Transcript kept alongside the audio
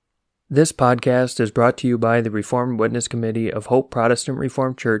This podcast is brought to you by the Reformed Witness Committee of Hope Protestant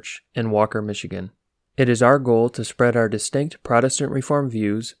Reformed Church in Walker, Michigan. It is our goal to spread our distinct Protestant Reformed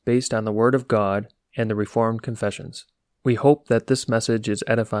views based on the Word of God and the Reformed confessions. We hope that this message is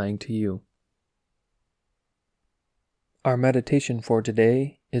edifying to you. Our meditation for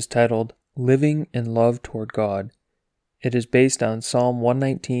today is titled, Living in Love Toward God. It is based on Psalm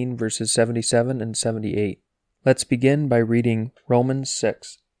 119, verses 77 and 78. Let's begin by reading Romans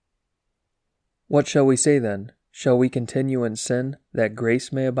 6. What shall we say then? Shall we continue in sin, that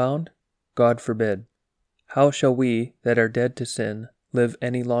grace may abound? God forbid. How shall we, that are dead to sin, live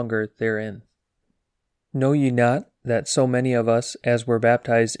any longer therein? Know ye not that so many of us as were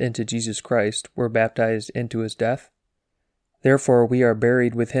baptized into Jesus Christ were baptized into his death? Therefore we are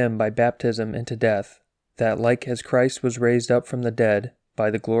buried with him by baptism into death, that like as Christ was raised up from the dead by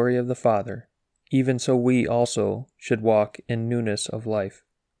the glory of the Father, even so we also should walk in newness of life.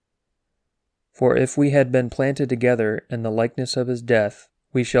 For if we had been planted together in the likeness of his death,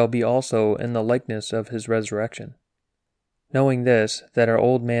 we shall be also in the likeness of his resurrection. Knowing this, that our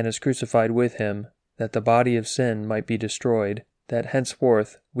old man is crucified with him, that the body of sin might be destroyed, that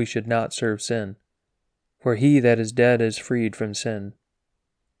henceforth we should not serve sin. For he that is dead is freed from sin.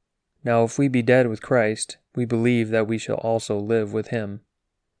 Now if we be dead with Christ, we believe that we shall also live with him.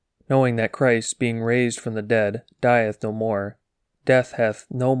 Knowing that Christ, being raised from the dead, dieth no more, death hath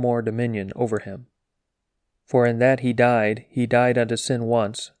no more dominion over him. For in that he died unto sin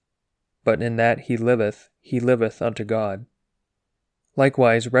once, but in that he liveth unto God.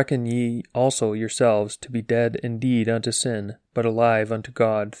 Likewise reckon ye also yourselves to be dead indeed unto sin, but alive unto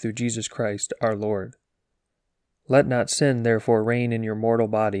God through Jesus Christ our Lord. Let not sin therefore reign in your mortal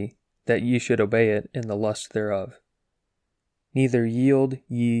body, that ye should obey it in the lust thereof. Neither yield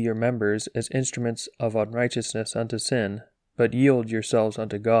ye your members as instruments of unrighteousness unto sin, but yield yourselves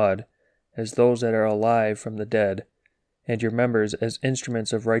unto God, as those that are alive from the dead, and your members as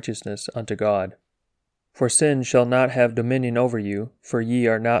instruments of righteousness unto God. For sin shall not have dominion over you, for ye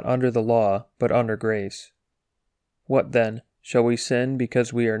are not under the law, but under grace. What then? Shall we sin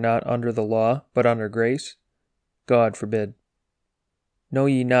because we are not under the law, but under grace? God forbid. Know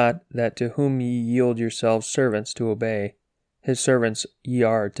ye not that to whom ye yield yourselves servants to obey, his servants ye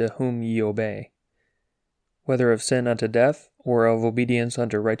are to whom ye obey, whether of sin unto death, or of obedience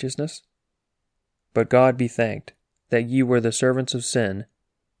unto righteousness? But God be thanked, that ye were the servants of sin,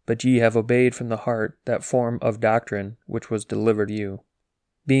 but ye have obeyed from the heart that form of doctrine which was delivered you.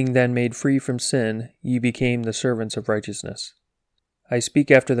 Being then made free from sin, ye became the servants of righteousness. I speak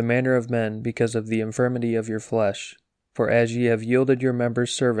after the manner of men because of the infirmity of your flesh. For as ye have yielded your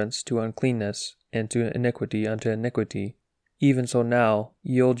members servants to uncleanness, and to iniquity unto iniquity, even so now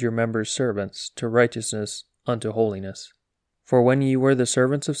yield your members servants to righteousness unto holiness. For when ye were the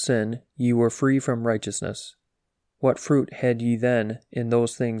servants of sin, ye were free from righteousness. What fruit had ye then in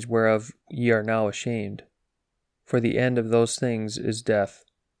those things whereof ye are now ashamed? For the end of those things is death.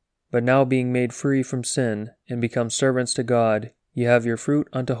 But now being made free from sin, and become servants to God, ye have your fruit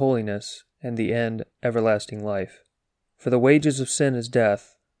unto holiness, and the end everlasting life. For the wages of sin is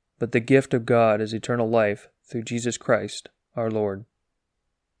death, but the gift of God is eternal life through Jesus Christ our Lord.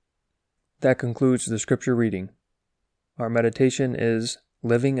 That concludes the scripture reading. Our meditation is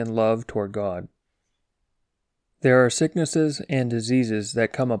living in love toward God. There are sicknesses and diseases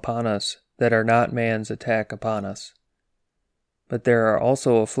that come upon us that are not man's attack upon us. But there are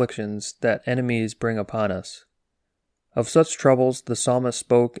also afflictions that enemies bring upon us. Of such troubles the psalmist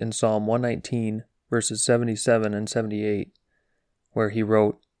spoke in Psalm 119, verses 77 and 78, where he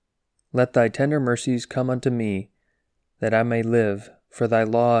wrote, Let thy tender mercies come unto me, that I may live, for thy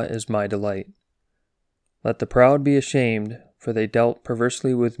law is my delight. Let the proud be ashamed, for they dealt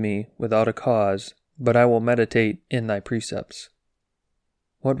perversely with me without a cause, but I will meditate in thy precepts.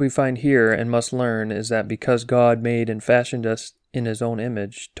 What we find here and must learn is that because God made and fashioned us in his own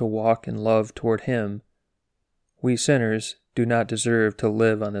image to walk in love toward him, we sinners do not deserve to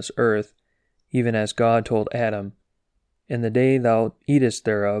live on this earth, even as God told Adam, In the day thou eatest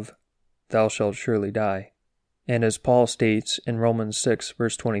thereof, thou shalt surely die. And as Paul states in Romans 6,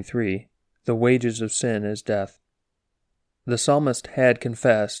 verse 23, the wages of sin is death. The psalmist had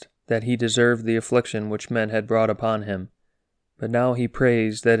confessed that he deserved the affliction which men had brought upon him, but now he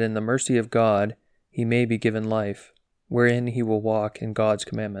prays that in the mercy of God he may be given life, wherein he will walk in God's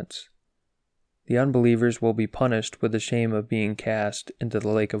commandments. The unbelievers will be punished with the shame of being cast into the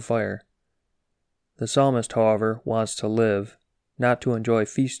lake of fire. The psalmist, however, wants to live, not to enjoy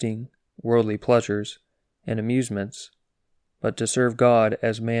feasting, worldly pleasures, and amusements, but to serve God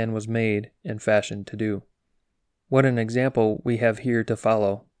as man was made and fashioned to do. What an example we have here to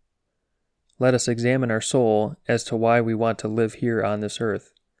follow. let us examine our soul as to why we want to live here on this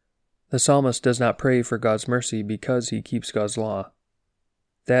earth. The psalmist does not pray for God's mercy because he keeps God's law.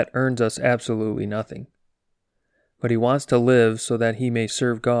 That earns us absolutely nothing. But he wants to live so that he may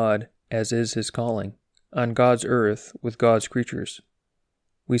serve God, as is his calling, on God's earth with God's creatures.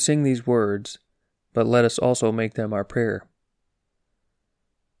 We sing these words, but let us also make them our prayer.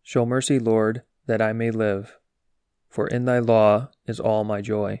 Show mercy, Lord, that I may live, for in thy law is all my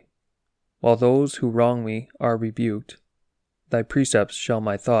joy. While those who wrong me are rebuked, thy precepts shall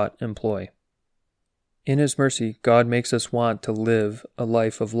my thought employ. In his mercy, God makes us want to live a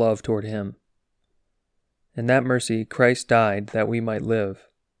life of love toward him. In that mercy, Christ died that we might live.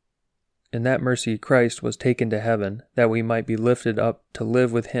 In that mercy, Christ was taken to heaven that we might be lifted up to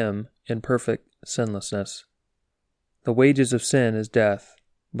live with him in perfect sinlessness. The wages of sin is death,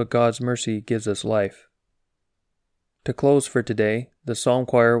 but God's mercy gives us life. To close for today, the Psalm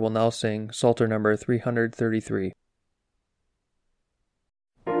Choir will now sing Psalter number 333.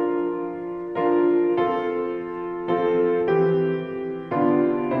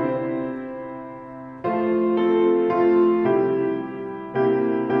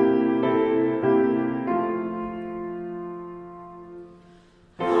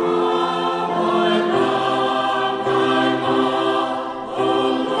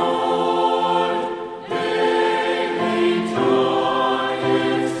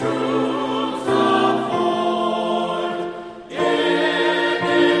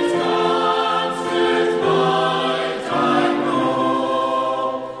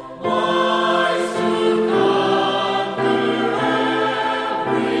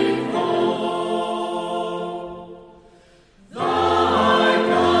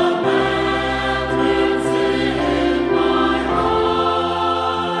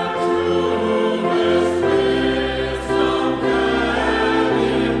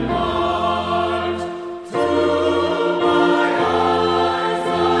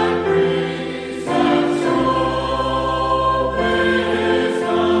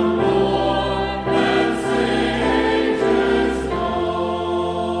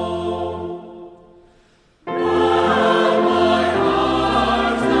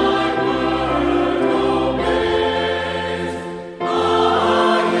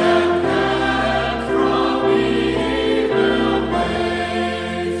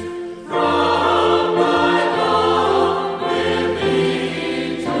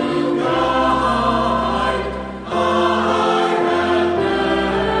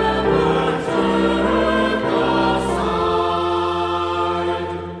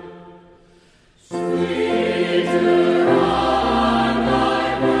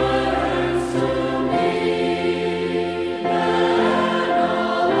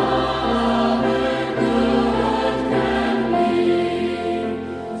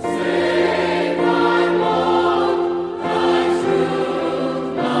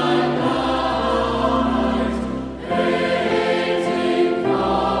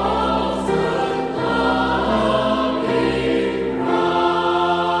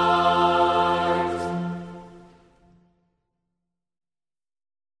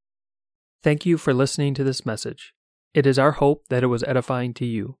 Thank you for listening to this message. It is our hope that it was edifying to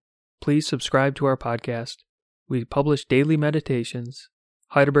you. Please subscribe to our podcast. We publish daily meditations,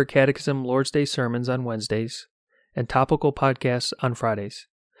 Heidelberg Catechism Lord's Day sermons on Wednesdays, and topical podcasts on Fridays.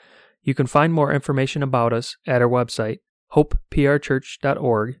 You can find more information about us at our website,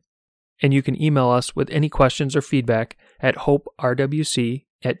 hopeprchurch.org, and you can email us with any questions or feedback at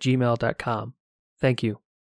hoperwc@gmail.com. Thank you.